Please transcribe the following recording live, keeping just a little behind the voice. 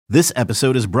This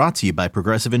episode is brought to you by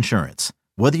Progressive Insurance.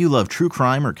 Whether you love true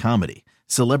crime or comedy,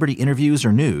 celebrity interviews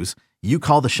or news, you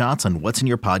call the shots on what's in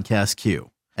your podcast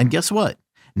queue. And guess what?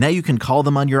 Now you can call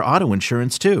them on your auto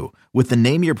insurance too with the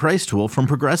Name Your Price tool from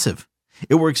Progressive.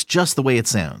 It works just the way it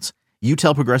sounds. You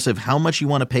tell Progressive how much you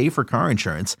want to pay for car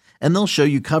insurance, and they'll show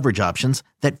you coverage options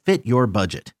that fit your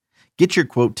budget. Get your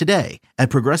quote today at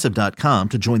Progressive.com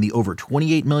to join the over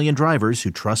 28 million drivers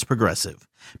who trust Progressive.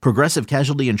 Progressive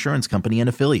Casualty Insurance Company and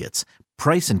Affiliates.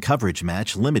 Price and coverage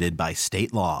match limited by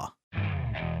state law.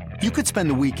 You could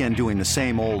spend the weekend doing the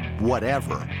same old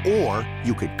whatever, or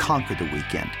you could conquer the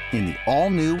weekend in the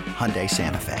all-new Hyundai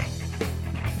Santa Fe.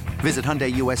 Visit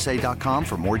HyundaiUSA.com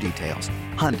for more details.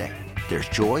 Hyundai, there's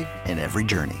joy in every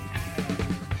journey.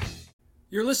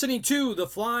 You're listening to the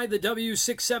Fly the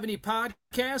W670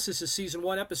 podcast. This is season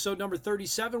 1, episode number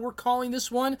 37. We're calling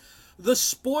this one The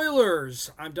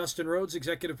Spoilers. I'm Dustin Rhodes,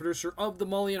 executive producer of the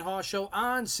Mully and Haw Show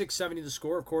on 670 The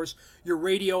Score. Of course, your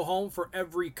radio home for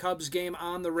every Cubs game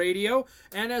on the radio.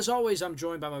 And as always, I'm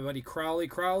joined by my buddy Crowley.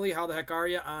 Crowley, how the heck are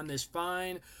you on this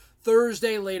fine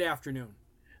Thursday late afternoon?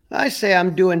 I say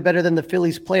I'm doing better than the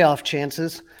Phillies' playoff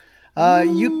chances.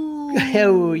 You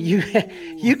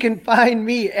can find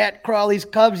me at Crawley's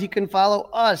Cubs. You can follow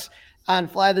us on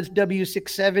Fly the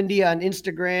W670 on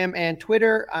Instagram and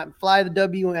Twitter, on Fly the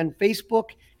W on Facebook,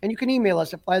 and you can email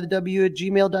us at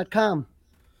flythew@gmail.com.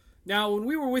 Now, when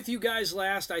we were with you guys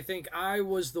last, I think I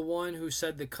was the one who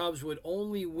said the Cubs would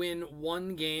only win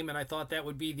one game, and I thought that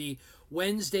would be the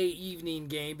Wednesday evening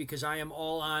game because I am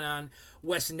all on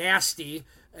West Nasty.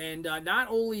 And not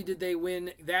only did they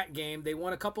win that game, they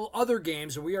won a couple other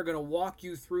games, and we are going to walk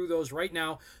you through those right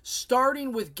now,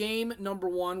 starting with game number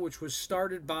 1, which was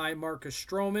started by Marcus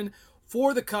Stroman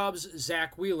for the Cubs,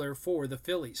 Zach Wheeler for the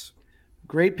Phillies.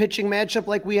 Great pitching matchup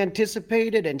like we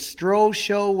anticipated, and Stroh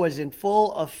show was in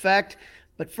full effect.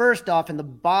 But first off, in the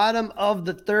bottom of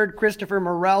the third, Christopher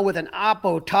Morel with an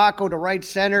oppo taco to right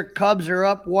center. Cubs are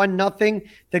up 1-0.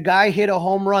 The guy hit a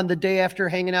home run the day after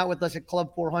hanging out with us at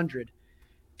Club 400.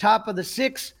 Top of the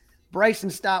 6th, Bryson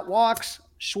Stott walks.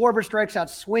 Schwarber strikes out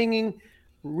swinging.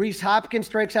 Rhys Hopkins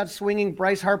strikes out swinging.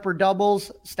 Bryce Harper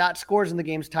doubles. Stott scores, and the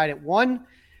game's tied at 1.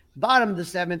 Bottom of the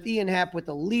 7th, Ian Happ with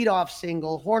the leadoff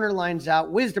single. Horner lines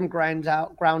out. Wisdom grounds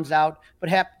out, but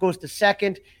Happ goes to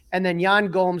second. And then Yan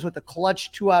Gomes with a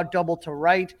clutch 2-out double to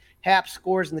right. Happ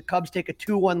scores, and the Cubs take a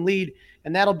 2-1 lead,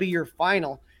 and that'll be your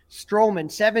final.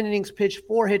 Stroman, 7 innings pitched,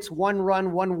 4 hits, 1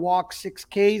 run, 1 walk, 6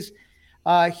 Ks.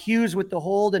 Hughes with the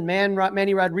hold and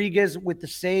Manny Rodriguez with the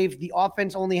save. The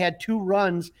offense only had 2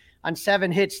 runs on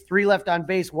 7 hits, 3 left on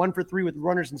base, 1 for 3 with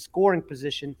runners in scoring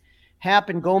position. Happ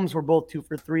and Gomes were both 2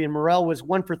 for 3, and Morel was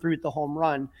 1 for 3 with the home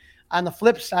run. On the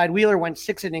flip side, Wheeler went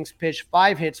 6 innings pitched,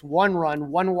 5 hits, 1 run,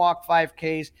 1 walk, 5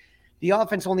 Ks. The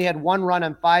offense only had 1 run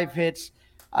on 5 hits,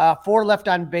 4 left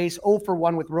on base, 0 for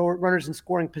 1 with runners in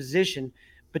scoring position.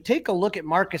 But take a look at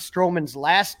Marcus Stroman's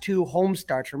last 2 home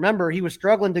starts. Remember, he was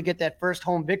struggling to get that first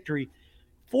home victory.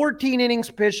 14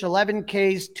 innings pitched, 11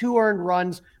 Ks, 2 earned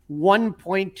runs,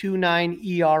 1.29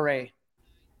 ERA.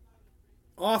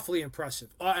 Awfully impressive.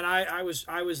 And I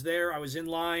was there. I was in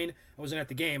line. I wasn't at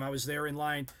the game. I was there in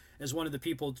line as one of the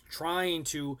people trying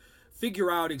to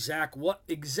figure out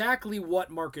exactly what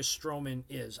Marcus Stroman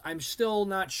is. I'm still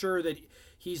not sure that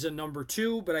he's a number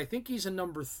 2, but I think he's a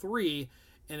number 3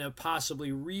 in a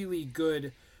possibly really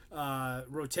good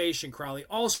rotation, Crowley.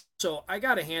 Also, I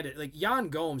got to hand it, like, Yan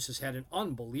Gomes has had an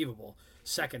unbelievable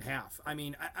second half. I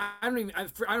mean, I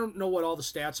don't know what all the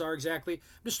stats are exactly.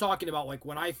 I'm just talking about, like,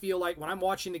 when I feel like when I'm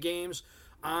watching the games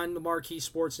on the Marquee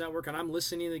Sports Network and I'm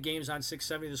listening to the games on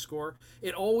 670 The Score,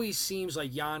 it always seems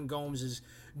like Yan Gomes is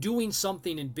doing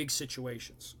something in big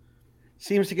situations.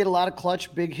 Seems to get a lot of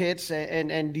clutch, big hits,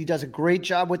 and he does a great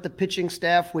job with the pitching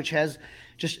staff, which has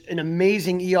just an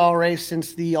amazing ERA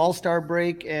since the All-Star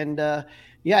break. And,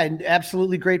 an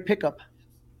absolutely great pickup.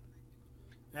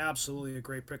 Absolutely a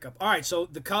great pickup. All right, so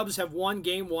the Cubs have won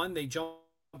game 1. They jump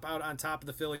out on top of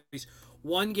the Phillies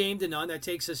 1-0. That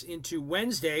takes us into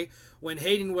Wednesday when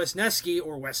Hayden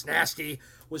Wesneski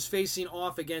was facing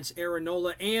off against Aaron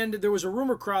Nola. And there was a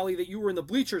rumor, Crowley, that you were in the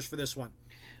bleachers for this one.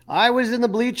 I was in the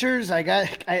bleachers. I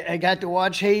got to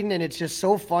watch Hayden, and it's just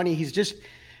so funny. He's just,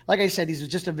 like I said, he's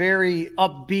just a very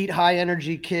upbeat,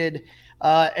 high-energy kid.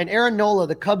 And Aaron Nola,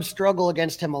 the Cubs struggle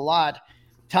against him a lot.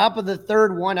 Top of the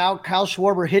third, 1 out. Kyle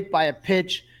Schwarber hit by a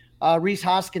pitch. Rhys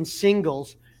Hoskins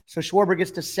singles. So Schwarber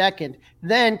gets to second.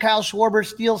 Then Kyle Schwarber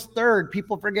steals third.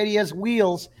 People forget he has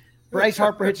wheels. Bryce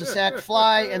Harper hits a sac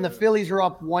fly, and the Phillies are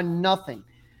up 1-0.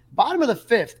 Bottom of the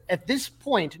 5th, at this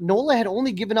point, Nola had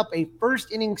only given up a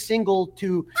first-inning single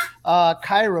to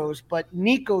Kairos, but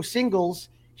Nico singles.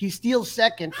 He steals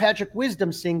second. Patrick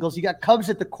Wisdom singles. You got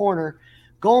Cubs at the corner.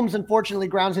 Gomes unfortunately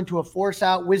grounds into a force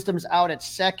out. Wisdom's out at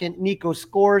second. Nico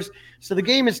scores. So the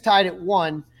game is tied at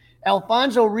 1.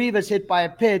 Alfonso Rivas hit by a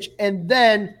pitch. And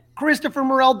then Christopher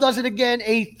Morel does it again.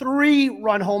 A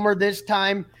 3-run homer this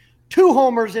time. 2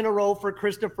 homers in a row for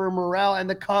Christopher Morel. And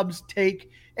the Cubs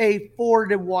take a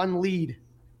 4-1 lead.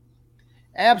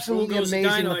 Absolutely Boom goes amazing. The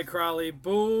dynamite, Crowley.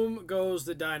 Boom goes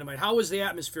the dynamite. How was the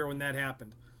atmosphere when that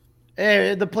happened?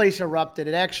 The place erupted.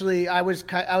 It actually, I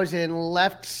was in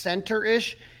left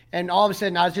center-ish, and all of a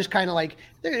sudden I was just kind of like,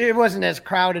 it wasn't as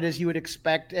crowded as you would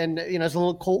expect, and it's a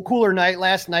little cooler night,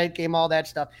 last night game, all that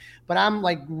stuff. But I'm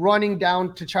like running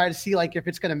down to try to see like if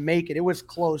it's going to make it. It was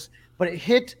close, but it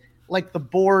hit like the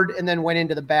board and then went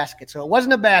into the basket. So it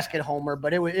wasn't a basket homer,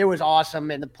 but it was awesome,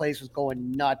 and the place was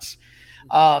going nuts.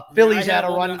 Phillies had a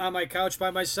run on my couch by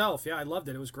myself. Yeah, I loved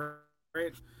it. It was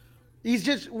great. He's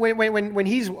just when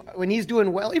he's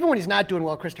doing well, even when he's not doing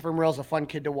well, Christopher Morel's a fun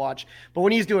kid to watch. But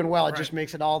when he's doing well, it just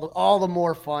makes it all the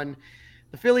more fun.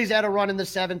 The Phillies had a run in the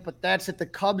 7th, but that's it. The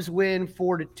Cubs win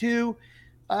 4-2.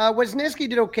 Wisniewski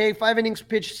did okay. 5 innings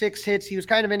pitched, 6 hits. He was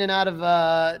kind of in and out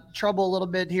of trouble a little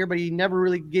bit here, but he never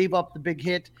really gave up the big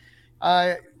hit.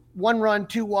 1 run,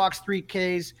 2 walks, 3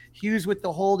 Ks. Hughes with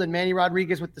the hold and Manny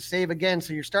Rodriguez with the save again.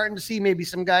 So you're starting to see maybe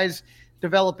some guys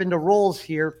develop into roles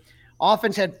here.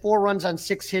 Offense had 4 runs on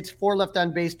 6 hits, 4 left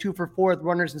on base, 2 for 4 with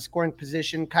runners in scoring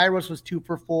position. Kairos was 2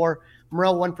 for 4.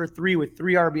 Morel 1 for 3 with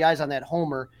 3 RBIs on that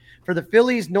homer. For the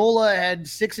Phillies, Nola had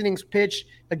 6 innings pitched.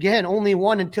 Again, only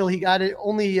 1 until he got it.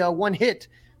 Only 1 hit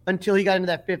until he got into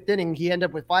that 5th inning. He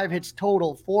ended up with 5 hits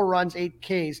total, 4 runs, 8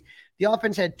 Ks. The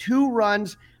offense had 2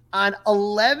 runs on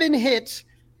 11 hits,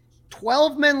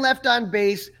 12 men left on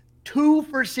base, 2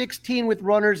 for 16 with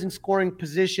runners in scoring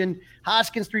position.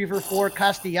 Hoskins 3 for 4,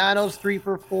 Castellanos 3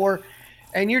 for 4.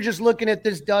 And you're just looking at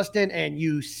this, Dustin, and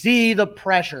you see the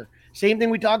pressure. Same thing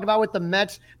we talked about with the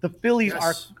Mets. The Phillies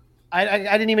are – I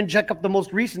didn't even check up the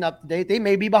most recent up-to-date. They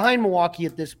may be behind Milwaukee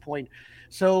at this point.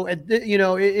 So, it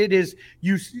is –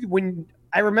 when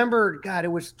I remember, God, it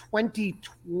was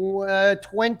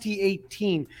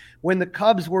 2018 when the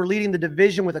Cubs were leading the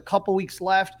division with a couple weeks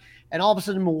left, and all of a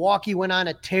sudden Milwaukee went on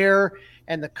a tear,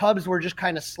 and the Cubs were just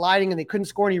kind of sliding, and they couldn't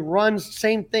score any runs.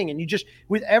 Same thing. And you just,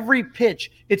 with every pitch,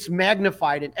 it's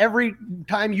magnified. And every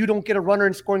time you don't get a runner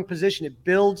in scoring position, it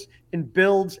builds and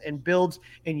builds and builds.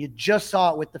 And you just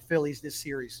saw it with the Phillies this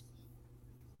series.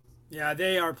 Yeah,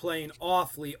 they are playing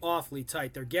awfully, awfully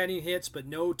tight. They're getting hits, but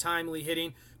no timely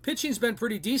hitting. Pitching's been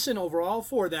pretty decent overall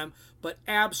for them, but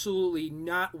absolutely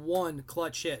not one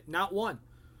clutch hit. Not one.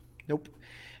 Nope.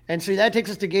 And so that takes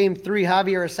us to game 3,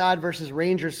 Javier Assad versus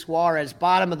Ranger Suarez.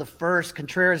 Bottom of the 1st,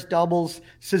 Contreras doubles.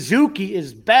 Suzuki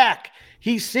is back.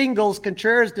 He singles.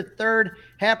 Contreras to 3rd.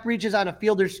 Happ reaches on a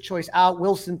fielder's choice out.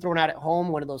 Wilson thrown out at home,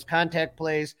 one of those contact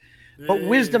plays. But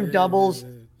Wisdom doubles.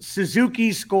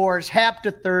 Suzuki scores. Happ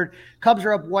to 3rd. Cubs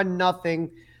are up 1-0.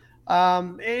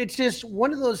 It's just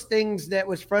one of those things that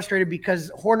was frustrating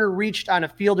because Horner reached on a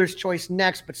fielder's choice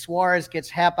next, but Suarez gets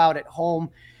Happ out at home.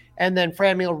 And then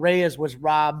Franmil Reyes was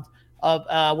robbed of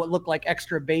what looked like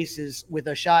extra bases with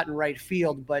a shot in right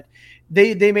field, but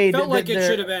they made. It felt like it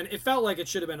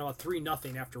should have been a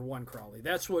 3-0 after 1, Crawley.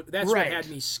 That's what had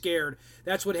me scared.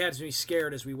 That's what had me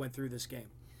scared as we went through this game.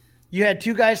 You had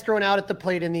 2 guys thrown out at the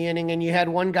plate in the inning, and you had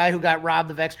 1 guy who got robbed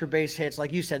of extra base hits.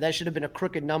 Like you said, that should have been a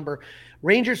crooked number.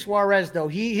 Ranger Suarez, though,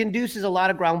 he induces a lot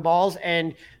of ground balls,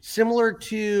 and similar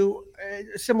to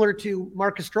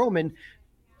Marcus Stroman,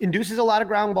 induces a lot of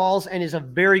ground balls and is a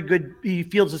very good – he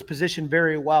fields his position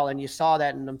very well, and you saw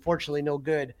that, and unfortunately no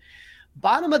good.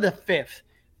 Bottom of the 5th,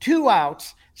 2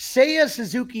 outs. Seiya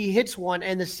Suzuki hits one,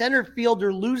 and the center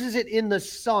fielder loses it in the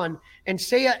sun, and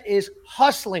Seiya is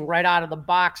hustling right out of the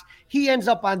box. He ends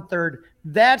up on 3rd.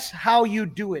 That's how you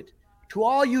do it. To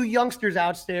all you youngsters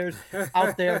out there,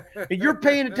 if you're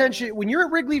paying attention, when you're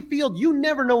at Wrigley Field, you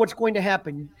never know what's going to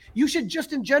happen. You should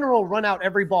just in general run out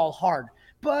every ball hard,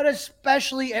 but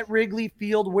especially at Wrigley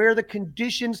Field where the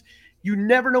conditions – you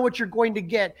never know what you're going to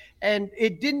get. And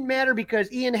it didn't matter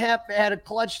because Ian Happ had a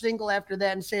clutch single after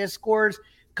that, and Seiya scores.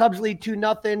 Cubs lead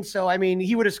 2-0. So, I mean,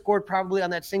 he would have scored probably on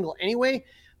that single anyway.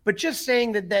 But just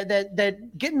saying that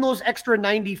getting those extra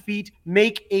 90 feet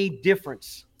make a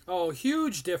difference. Oh,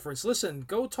 huge difference. Listen,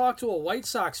 go talk to a White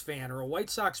Sox fan or a White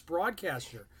Sox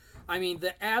broadcaster. I mean,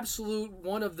 the absolute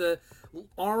one of the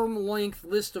arm-length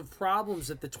list of problems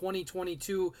that the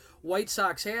 2022 White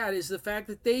Sox had is the fact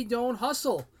that they don't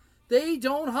hustle. They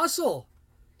don't hustle,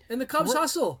 and the Cubs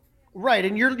hustle. Right,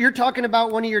 and you're talking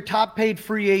about one of your top-paid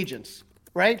free agents,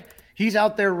 right? He's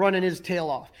out there running his tail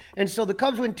off. And so the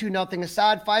Cubs win 2-0.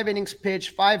 Assad, 5 innings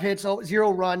pitched, 5 hits,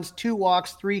 0 runs, 2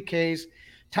 walks, 3 Ks.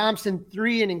 Thompson,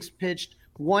 3 innings pitched,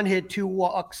 1 hit, 2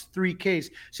 walks, 3 Ks.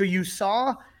 So you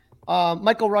saw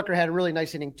Michael Rucker had a really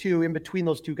nice inning too in between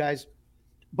those two guys.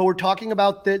 But we're talking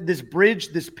about this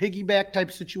bridge, this piggyback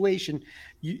type situation.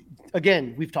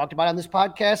 Again, we've talked about it on this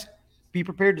podcast. Be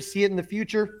prepared to see it in the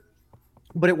future.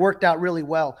 But it worked out really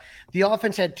well. The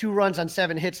offense had 2 runs on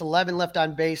 7 hits, 11 left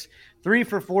on base, 3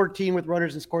 for 14 with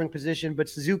runners in scoring position, but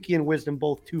Suzuki and Wisdom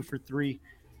both 2 for 3.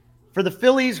 For the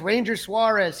Phillies, Ranger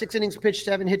Suarez, 6 innings pitched,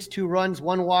 7 hits, 2 runs,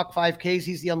 1 walk, 5 Ks.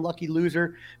 He's the unlucky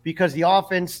loser because the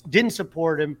offense didn't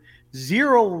support him.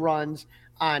 0 runs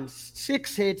on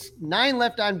 6 hits, 9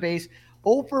 left on base,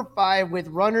 0 for 5 with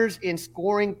runners in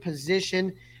scoring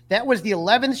position. That was the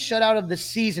 11th shutout of the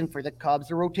season for the Cubs.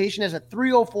 The rotation has a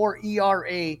 3.04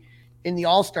 ERA in the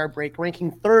All-Star break, ranking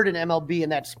 3rd in MLB in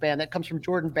that span. That comes from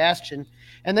Jordan Bastian.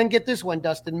 And then get this one,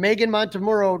 Dustin. Megan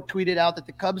Montemurro tweeted out that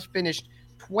the Cubs finished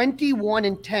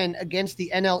 21-10 against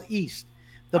the NL East.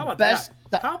 How about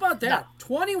that?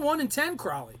 21-10,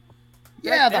 Crowley.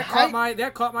 Yeah,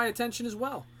 that caught my attention as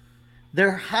well.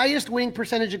 Their highest winning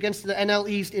percentage against the NL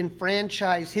East in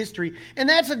franchise history. And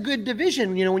that's a good division,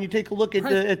 when you take a look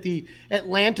at the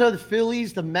Atlanta, the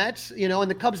Phillies, the Mets, and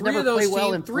the Cubs never play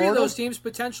well in Florida. 3 of those teams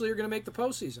potentially are going to make the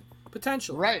postseason.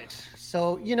 Potentially. Right.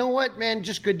 So, you know what, man?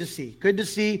 Just good to see. Good to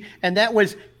see. And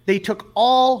they took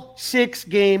all 6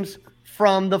 games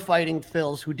from the Fighting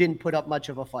Phils, who didn't put up much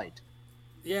of a fight.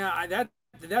 Yeah,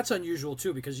 that's unusual,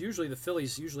 too, because usually the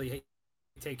Phillies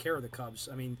take care of the Cubs.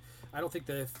 I mean, I don't think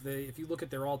that if you look at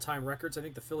their all-time records, I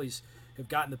think the Phillies have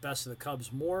gotten the best of the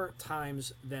Cubs more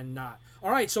times than not.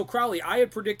 All right, so Crowley, I had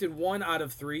predicted 1 out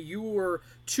of 3. You were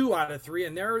 2 out of 3,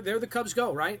 and there the Cubs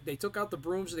go, right? They took out the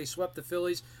Brooms, they swept the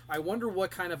Phillies. I wonder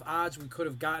what kind of odds we could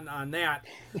have gotten on that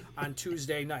on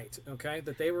Tuesday night. Okay,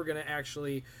 that they were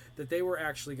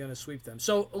actually going to sweep them.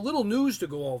 So a little news to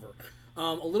go over.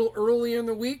 A little early in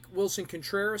the week, Wilson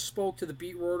Contreras spoke to the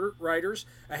beat writers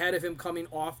ahead of him coming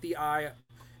off the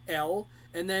IL.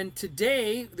 And then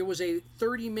today, there was a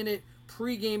 30-minute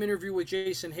pregame interview with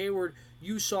Jason Hayward.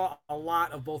 You saw a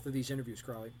lot of both of these interviews,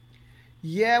 Crowley.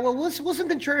 Yeah, well, Wilson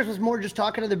Contreras was more just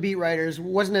talking to the beat writers. It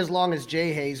wasn't as long as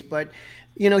Jay Hayes, but,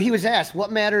 he was asked,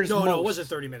 what matters most? No, it wasn't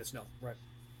 30 minutes, no. Right.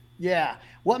 Yeah.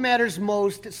 What matters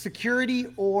most, security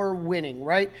or winning,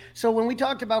 right? So when we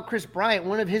talked about Chris Bryant,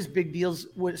 one of his big deals,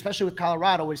 especially with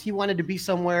Colorado, was he wanted to be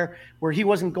somewhere where he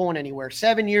wasn't going anywhere.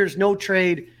 7 years, no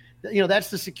trade. That's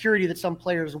the security that some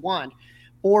players want.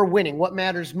 Or winning. What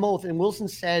matters most? And Wilson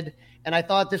said, and I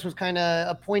thought this was kind of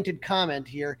a pointed comment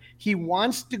here, he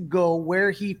wants to go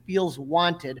where he feels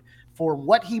wanted for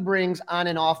what he brings on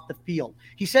and off the field.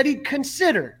 He said he'd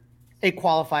consider a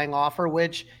qualifying offer,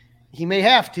 which he may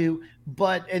have to,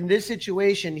 but in this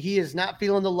situation, he is not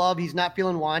feeling the love. He's not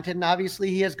feeling wanted, and obviously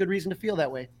he has good reason to feel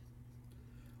that way.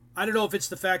 I don't know if it's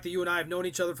the fact that you and I have known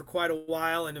each other for quite a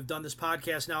while and have done this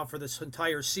podcast now for this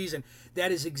entire season.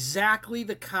 That is exactly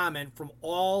the comment from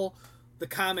all the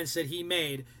comments that he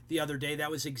made the other day.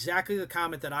 That was exactly the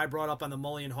comment that I brought up on the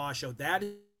Mully and Haw show. That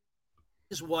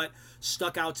is what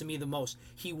stuck out to me the most.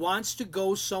 He wants to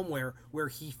go somewhere where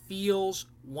he feels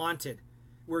wanted,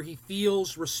 where he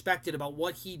feels respected about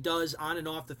what he does on and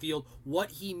off the field,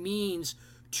 what he means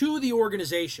to the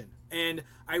organization. And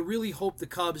I really hope the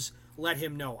Cubs let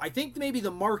him know. I think maybe the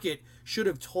market should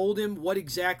have told him what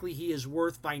exactly he is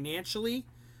worth financially,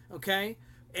 okay?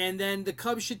 And then the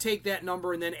Cubs should take that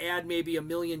number and then add maybe $1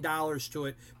 million to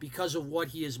it because of what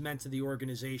he has meant to the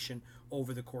organization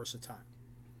over the course of time.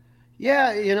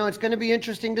 Yeah, it's going to be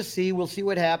interesting to see. We'll see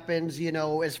what happens.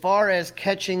 As far as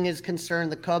catching is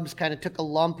concerned, the Cubs kind of took a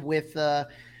lump with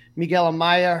Miguel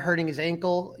Amaya hurting his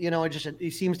ankle. He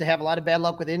seems to have a lot of bad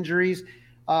luck with injuries.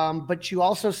 But you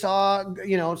also saw,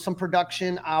 some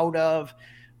production out of,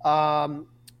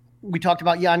 we talked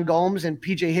about Yan Gomes, and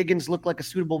PJ Higgins looked like a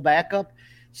suitable backup.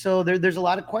 So there's a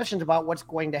lot of questions about what's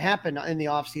going to happen in the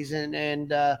offseason.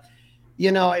 And,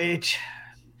 you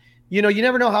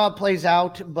never know how it plays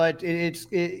out, but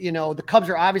the Cubs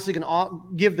are obviously going to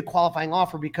give the qualifying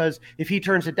offer because if he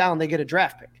turns it down, they get a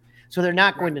draft pick. So they're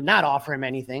not going to not offer him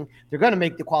anything. They're going to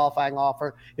make the qualifying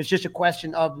offer. It's just a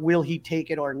question of will he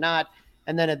take it or not.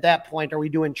 And then at that point, are we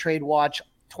doing Trade Watch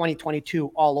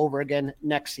 2022 all over again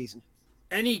next season?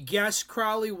 Any guess,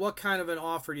 Crowley, what kind of an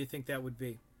offer do you think that would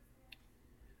be?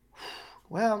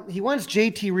 Well, he wants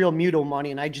JT Real Muto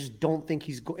money, and I just don't think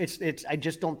I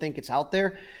just don't think it's out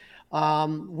there.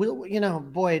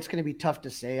 It's going to be tough to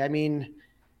say. I mean,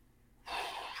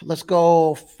 let's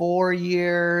go 4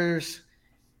 years,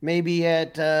 maybe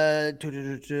at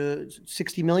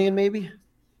 60 million, maybe.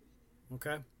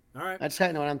 Okay. All right. That's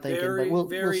kind of what I'm thinking, but Very, we'll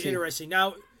very see. interesting.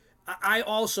 Now, I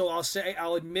also,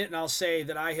 I'll admit and I'll say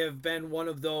that I have been one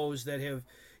of those that have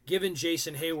given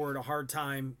Jason Hayward a hard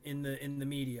time in the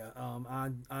media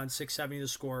on 670 The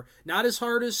Score. Not as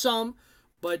hard as some,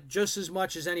 but just as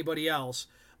much as anybody else.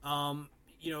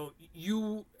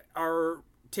 You are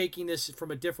taking this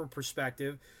from a different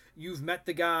perspective. You've met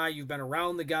the guy, you've been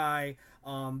around the guy.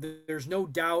 There's no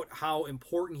doubt how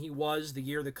important he was the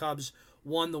year the Cubs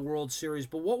won the World Series.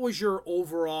 But what was your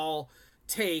overall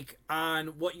take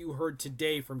on what you heard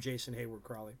today from Jason Hayward,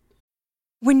 Crowley?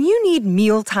 When you need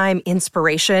mealtime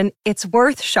inspiration, it's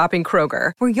worth shopping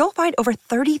Kroger, where you'll find over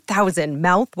 30,000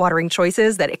 mouth-watering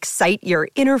choices that excite your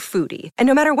inner foodie. And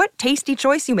no matter what tasty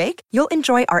choice you make, you'll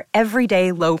enjoy our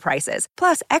everyday low prices,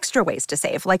 plus extra ways to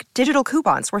save, like digital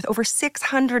coupons worth over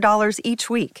 $600 each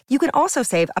week. You can also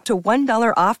save up to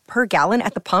 $1 off per gallon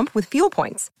at the pump with fuel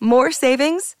points. More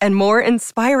savings and more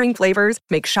inspiring flavors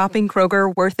make shopping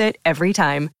Kroger worth it every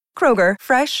time. Kroger,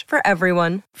 fresh for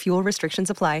everyone. Fuel restrictions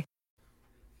apply.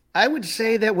 I would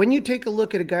say that when you take a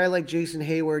look at a guy like Jason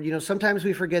Hayward, sometimes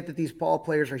we forget that these ball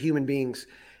players are human beings.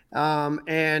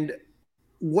 And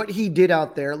what he did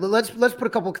out there, let's put a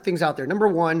couple of things out there. Number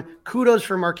one, kudos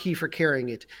for Marquis for carrying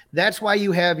it. That's why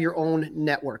you have your own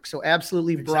network. So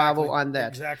absolutely bravo on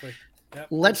that. Exactly. Yep,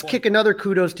 let's kick another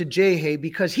kudos to Jay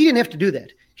because he didn't have to do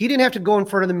that. He didn't have to go in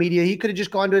front of the media. He could have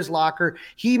just gone to his locker.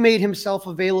 He made himself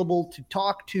available to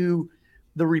talk to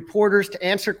the reporters, to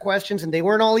answer questions, and they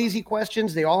weren't all easy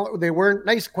questions. They weren't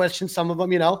nice questions. Some of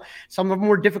them, some of them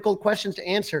were difficult questions to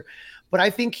answer. But I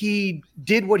think he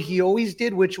did what he always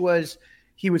did, which was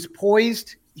he was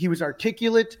poised, he was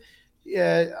articulate.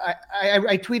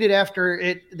 I tweeted after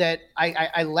it that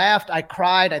I laughed, I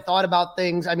cried, I thought about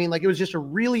things. I mean, like, it was just a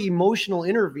really emotional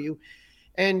interview.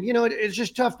 And, it's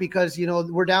just tough because,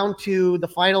 we're down to the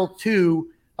final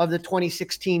two of the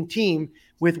 2016 team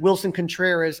with Wilson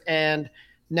Contreras and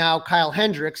now Kyle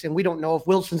Hendricks. And we don't know if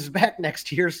Wilson's back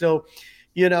next year. So,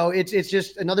 it's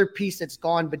just another piece that's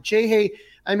gone. But Jay,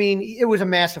 I mean, it was a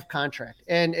massive contract.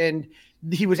 And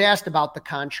he was asked about the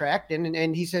contract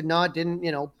and he said, no, it didn't,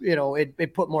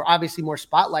 it put obviously more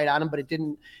spotlight on him, but it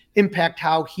didn't impact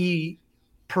how he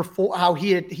performed, how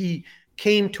he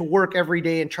came to work every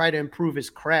day and try to improve his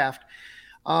craft.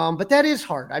 But that is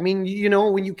hard. I mean,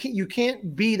 when you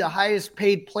can't be the highest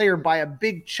paid player by a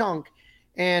big chunk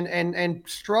and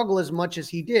struggle as much as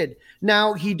he did.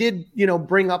 Now he did,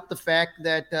 bring up the fact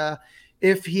that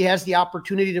if he has the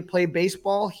opportunity to play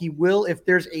baseball, he will, if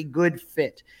there's a good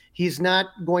fit. He's not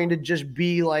going to just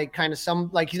be like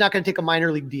he's not going to take a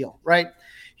minor league deal, right?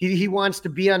 He wants to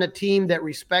be on a team that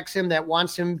respects him, that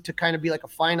wants him to kind of be like a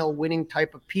final winning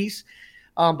type of piece.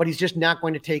 But he's just not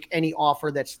going to take any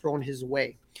offer that's thrown his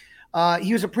way.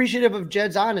 He was appreciative of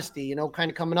Jed's honesty, kind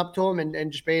of coming up to him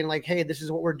and just being like, hey, this is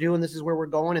what we're doing. This is where we're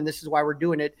going. And this is why we're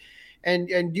doing it.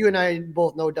 And you and I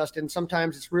both know, Dustin,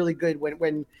 sometimes it's really good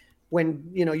when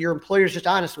your employer's just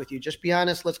honest with you. Just be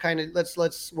honest.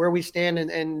 Let's where we stand.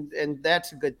 And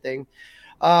that's a good thing.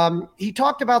 He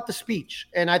talked about the speech,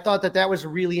 and I thought that was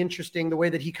really interesting, the way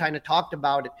that he kind of talked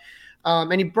about it.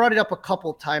 And he brought it up a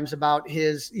couple times about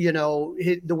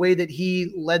the way that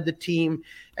he led the team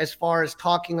as far as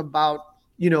talking about,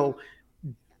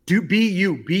 be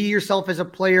yourself as a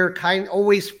player,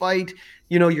 always fight,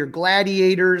 your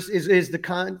gladiators is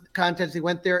the context he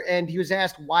went there. And he was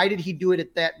asked, why did he do it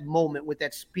at that moment with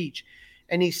that speech?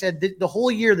 And he said the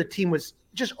whole year the team was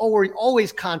just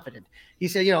always confident. He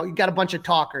said, you got a bunch of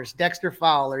talkers, Dexter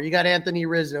Fowler, you got Anthony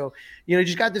Rizzo, you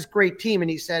just got this great team.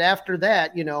 And he said after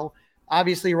that,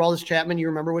 obviously, Aroldis Chapman, you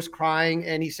remember, was crying,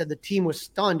 and he said the team was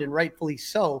stunned, and rightfully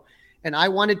so. And I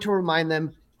wanted to remind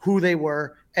them who they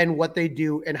were and what they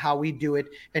do and how we do it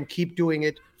and keep doing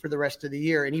it for the rest of the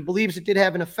year. And he believes it did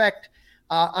have an effect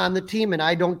on the team, and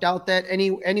I don't doubt that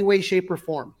any way, shape, or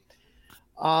form.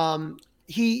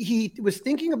 He was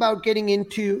thinking about getting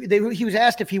into – he was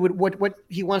asked if he would what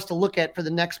he wants to look at for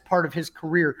the next part of his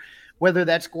career, whether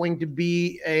that's going to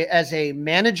be as a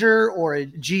manager or a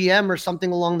GM or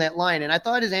something along that line. And I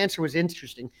thought his answer was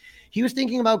interesting. He was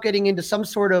thinking about getting into some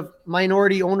sort of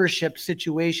minority ownership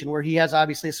situation where he has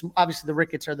obviously the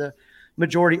Ricketts are the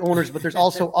majority owners, but there's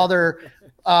also other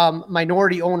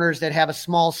minority owners that have a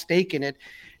small stake in it.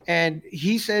 And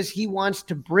he says he wants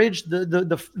to bridge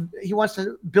he wants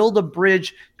to build a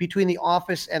bridge between the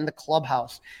office and the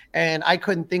clubhouse. And I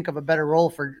couldn't think of a better role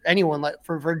for anyone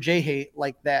for Jay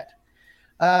like that.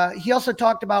 He also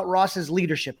talked about Ross's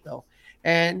leadership, though.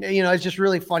 And, it's just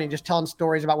really funny just telling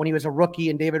stories about when he was a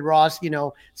rookie and David Ross,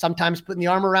 sometimes putting the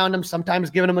arm around him, sometimes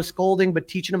giving him a scolding, but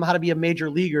teaching him how to be a major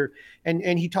leaguer.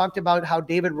 And he talked about how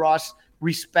David Ross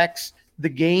respects the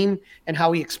game and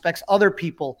how he expects other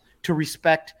people to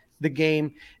respect the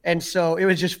game. And so it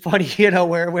was just funny,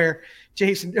 where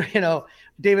Jason,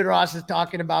 David Ross is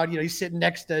talking about, he's sitting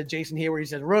next to Jason Hayward. He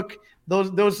says, Rook,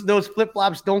 those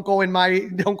flip-flops don't go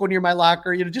near my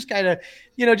locker, just kind of,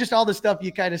 just all the stuff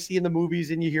you kind of see in the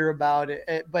movies and you hear about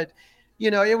it. But,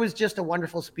 it was just a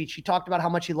wonderful speech. He talked about how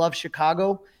much he loves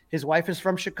Chicago. His wife is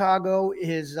from Chicago.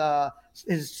 His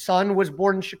son was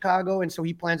born in Chicago. And so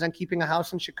he plans on keeping a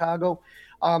house in Chicago.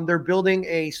 They're building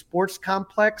a sports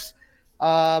complex.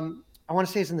 I want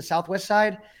to say it's in the Southwest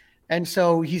side. And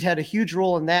so he's had a huge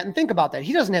role in that. And think about that.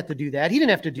 He doesn't have to do that. He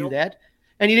didn't have to do that.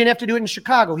 And he didn't have to do it in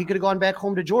Chicago. He could have gone back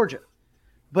home to Georgia,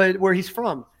 but where he's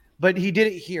from. But he did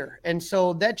it here. And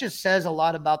so that just says a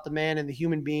lot about the man and the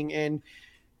human being. And,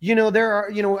 there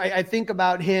are, I think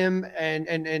about him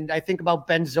and I think about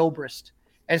Ben Zobrist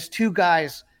as two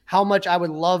guys, how much I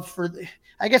would love for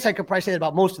I guess I could probably say that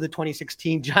about most of the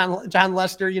 2016 John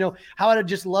Lester, how I'd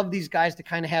just love these guys to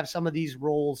kind of have some of these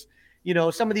roles.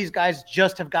 Some of these guys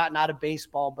just have gotten out of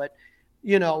baseball, but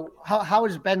how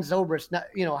is Ben Zobrist not,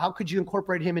 how could you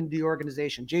incorporate him into the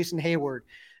organization? Jason Hayward,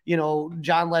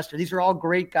 John Lester, these are all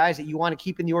great guys that you want to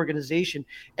keep in the organization.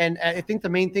 And I think the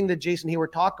main thing that Jason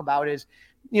Hayward talked about is,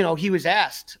 he was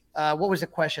asked, what was the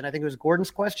question? I think it was Gordon's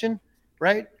question,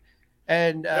 right?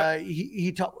 And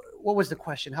he talked, what was the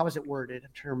question? How was it worded? I'm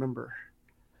trying to remember.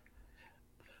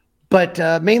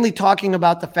 But mainly talking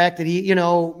about the fact that he,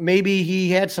 maybe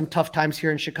he had some tough times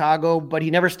here in Chicago, but he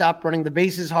never stopped running the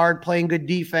bases hard, playing good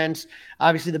defense.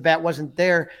 Obviously, the bat wasn't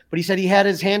there, but he said he had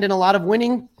his hand in a lot of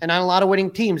winning and on a lot of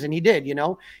winning teams, and he did.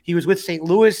 He was with St.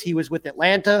 Louis, he was with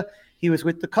Atlanta, he was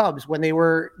with the Cubs when they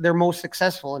were their most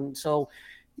successful. And so,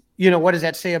 what does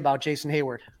that say about Jason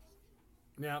Hayward?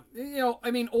 Yeah,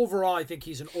 overall, I think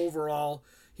he's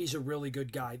a really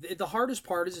good guy. The hardest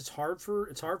part is it's hard for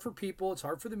people, it's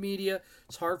hard for the media,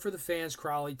 it's hard for the fans,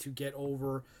 Crowley, to get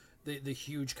over the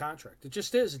huge contract. It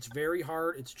just is. It's very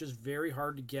hard. It's just very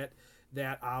hard to get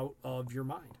that out of your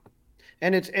mind.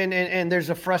 And it's and there's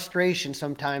a frustration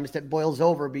sometimes that boils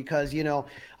over because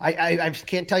I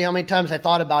can't tell you how many times I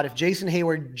thought about if Jason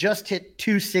Hayward just hit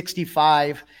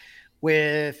 265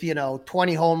 with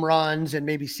 20 home runs and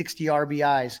maybe 60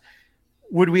 RBIs,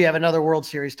 would we have another World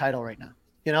Series title right now?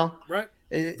 Right.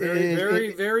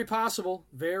 Very possible.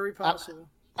 Very possible.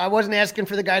 I wasn't asking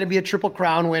for the guy to be a Triple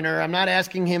Crown winner. I'm not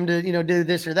asking him to, do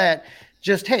this or that.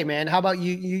 Just, hey man, how about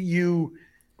you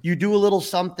do a little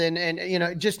something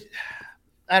and, just,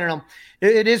 I don't know.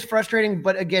 It is frustrating,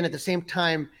 but again, at the same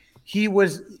time, he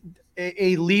was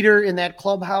a leader in that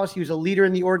clubhouse. He was a leader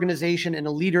in the organization and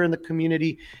a leader in the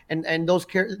community. And those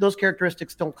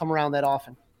characteristics don't come around that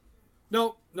often.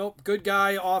 Nope. Good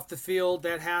guy off the field.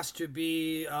 That has to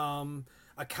be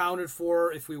accounted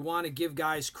for if we want to give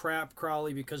guys crap,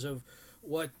 Crowley, because of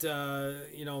what,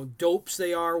 dopes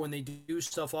they are when they do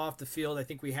stuff off the field. I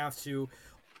think we have to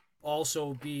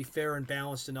also be fair and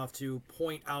balanced enough to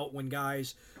point out when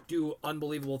guys do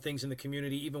unbelievable things in the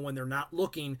community, even when they're not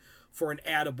looking for an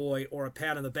attaboy or a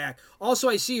pat on the back. Also,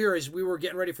 I see here as we were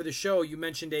getting ready for the show, you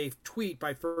mentioned a tweet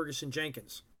by Ferguson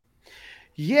Jenkins.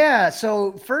 Yeah,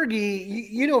 so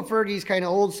Fergie, Fergie's kind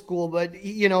of old school, but,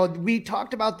 we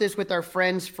talked about this with our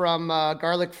friends from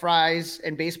Garlic Fries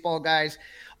and Baseball Guys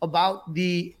about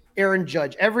the Aaron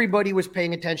Judge. Everybody was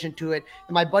paying attention to it.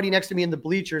 And my buddy next to me in the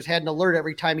bleachers had an alert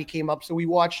every time he came up. So we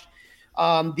watched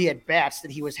the at-bats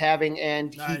that he was having,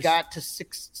 and nice.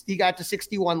 He got to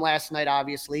 61 last night,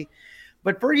 obviously.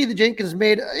 But Fergie the Jenkins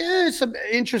made some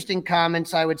interesting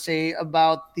comments, I would say,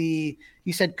 about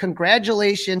he said,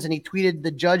 congratulations, and he tweeted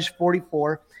the Judge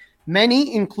 44.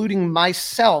 Many, including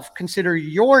myself, consider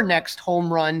your next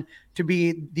home run to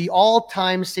be the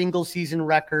all-time single-season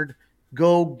record.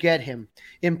 Go get him,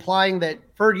 implying that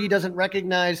Fergie doesn't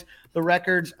recognize the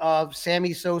records of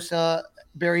Sammy Sosa,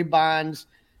 Barry Bonds,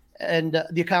 and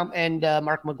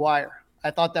Mark McGwire.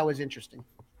 I thought that was interesting.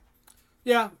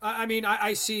 Yeah,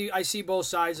 I see both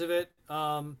sides of it.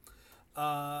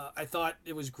 I thought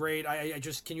it was great. I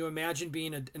just, can you imagine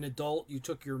being an adult? You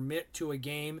took your mitt to a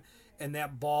game, and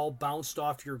that ball bounced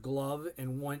off your glove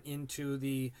and went into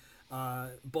the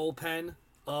bullpen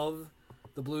of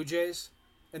the Blue Jays.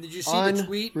 And did you see the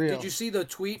tweet? Did you see the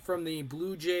tweet from the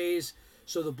Blue Jays?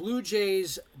 So the Blue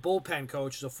Jays bullpen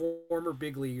coach is a former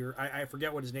big leaguer. I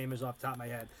forget what his name is off the top of my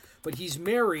head, but he's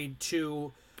married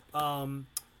to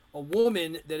a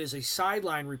woman that is a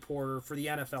sideline reporter for the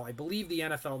NFL. I believe the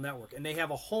NFL Network, and they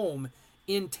have a home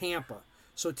in Tampa.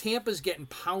 So Tampa's getting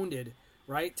pounded,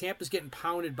 right? Tampa's getting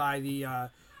pounded by the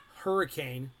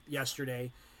hurricane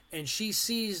yesterday, and she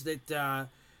sees that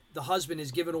the husband is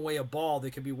giving away a ball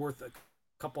that could be worth a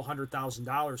couple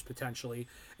 $100,000 potentially,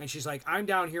 and she's like, I'm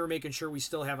down here making sure we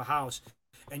still have a house,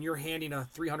 and you're handing a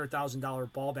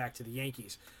 $300,000 ball back to the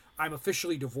Yankees. I'm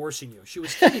officially divorcing you. She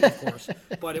was kidding, of course,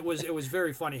 but it was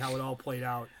very funny how it all played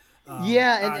out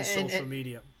on social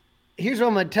media. Here's what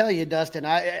I'm going to tell you, Dustin.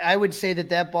 I would say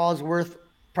that ball is worth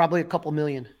probably a couple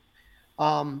million.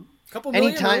 Couple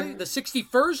million, really? The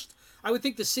 61st? I would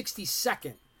think the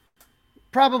 62nd.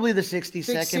 Probably the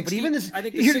 62nd, but even this. I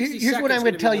think here's what I'm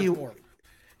going to tell you. More.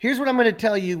 Here's what I'm going to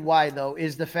tell you why, though,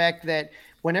 is the fact that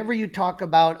whenever you talk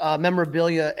about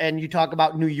memorabilia and you talk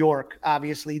about New York,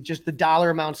 obviously, just the dollar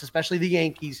amounts, especially the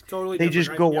Yankees, they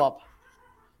just go up.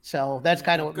 So that's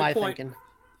kind of what my thinking.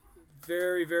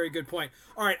 Very, very good point.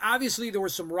 All right, obviously there were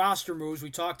some roster moves. We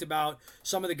talked about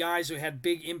some of the guys who had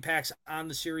big impacts on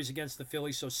the series against the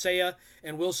Phillies. So Seiya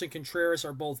and Wilson Contreras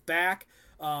are both back.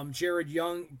 Jared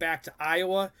Young back to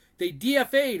Iowa. They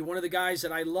DFA'd one of the guys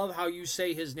that I love how you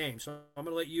say his name. So I'm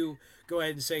going to let you go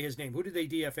ahead and say his name. Who did they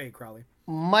DFA, Crowley?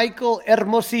 Michael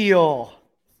Hermosillo.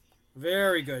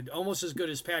 Very good. Almost as good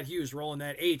as Pat Hughes rolling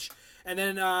that H. And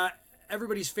then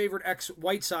everybody's favorite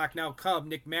ex-White Sox, now Cub,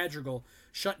 Nick Madrigal,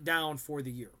 shut down for the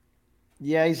year.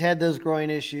 Yeah, he's had those groin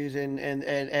issues and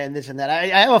this and that. I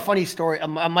have a funny story, a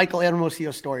Michael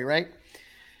Hermosillo story, right?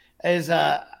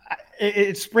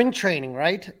 It's spring training,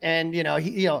 right? And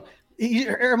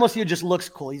Hermosillo just looks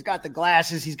cool. He's got the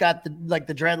glasses, he's got the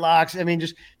dreadlocks. I mean,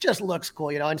 just looks cool,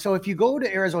 And so if you go to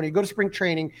Arizona, you go to spring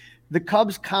training, the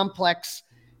Cubs complex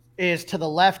is to the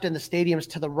left and the stadium's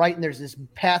to the right, and there's this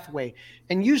pathway.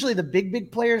 And usually the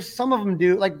big players, some of them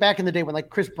do, like back in the day when like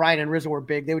Chris Bryant and Rizzo were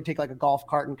big, they would take like a golf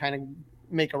cart and kind of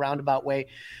make a roundabout way.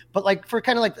 But like for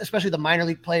kind of like, especially the minor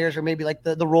league players or maybe like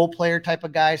the role player type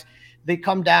of guys, they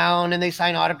come down and they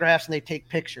sign autographs and they take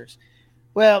pictures.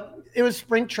 Well, it was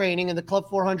spring training and the Club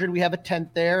 400, we have a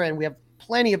tent there and we have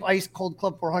plenty of ice cold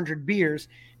Club 400 beers.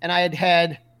 And I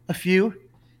had a few.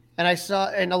 And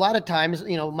and a lot of times,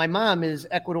 my mom is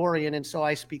Ecuadorian, and so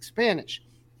I speak Spanish.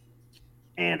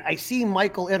 And I see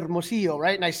Michael Hermosillo,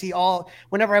 right? And I see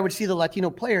whenever I would see the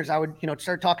Latino players, I would,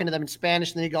 start talking to them in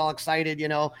Spanish, and they get all excited,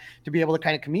 to be able to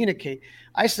kind of communicate.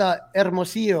 I saw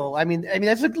Hermosillo. I mean,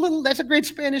 that's a great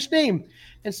Spanish name.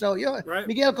 And so, right.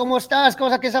 Miguel, ¿cómo estás?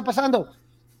 ¿Qué está pasando?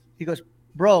 He goes,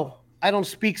 bro, I don't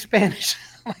speak Spanish.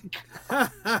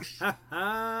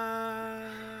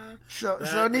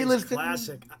 So needless to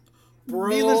classic.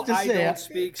 Bro, I don't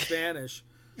speak Spanish.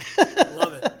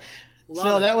 Love it.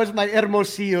 That was my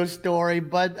Hermosillo story.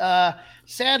 But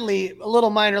sadly, a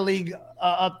little minor league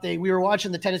update. We were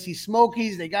watching the Tennessee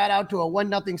Smokies. They got out to a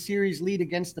 1-0 series lead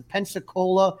against the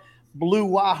Pensacola Blue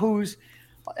Wahoos.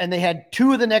 And they had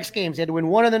two of the next games. They had to win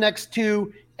one of the next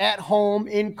two at home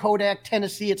in Kodak,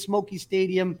 Tennessee at Smoky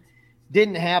Stadium.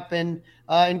 Didn't happen.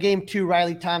 In game 2,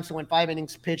 Riley Thompson went 5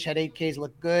 innings pitched, had 8 Ks,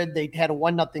 looked good. They had a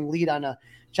 1-0 lead on a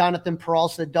Jonathan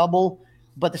Peralta double,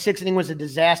 but the 6th inning was a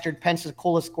disaster.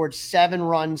 Pensacola scored 7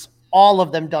 runs, all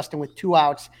of them, Dustin, with 2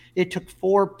 outs. It took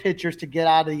 4 pitchers to get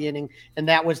out of the inning, and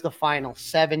that was the final,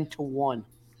 7-1.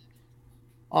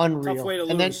 Unreal. Tough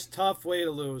way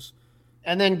to lose.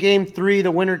 And then game 3,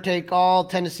 the winner take all.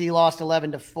 Tennessee lost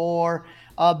 11-4.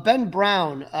 Ben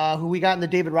Brown, who we got in the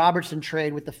David Robertson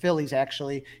trade with the Phillies,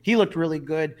 actually, he looked really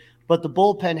good. But the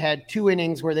bullpen had 2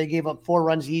 innings where they gave up 4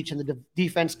 runs each, and the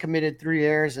defense committed 3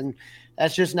 errors, and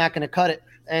that's just not going to cut it.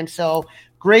 And so,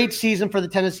 great season for the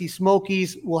Tennessee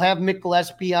Smokies. We'll have Mick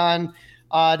Gillespie on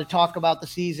to talk about the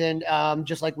season,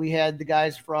 just like we had the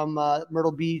guys from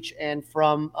Myrtle Beach and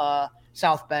from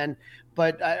South Bend.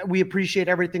 But we appreciate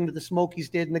everything that the Smokies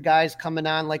did and the guys coming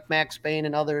on like Max Bain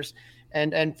and others,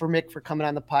 and for Mick for coming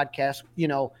on the podcast.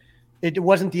 It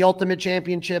wasn't the ultimate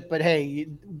championship, but hey,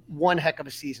 one heck of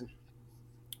a season.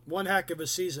 One heck of a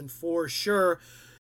season for sure.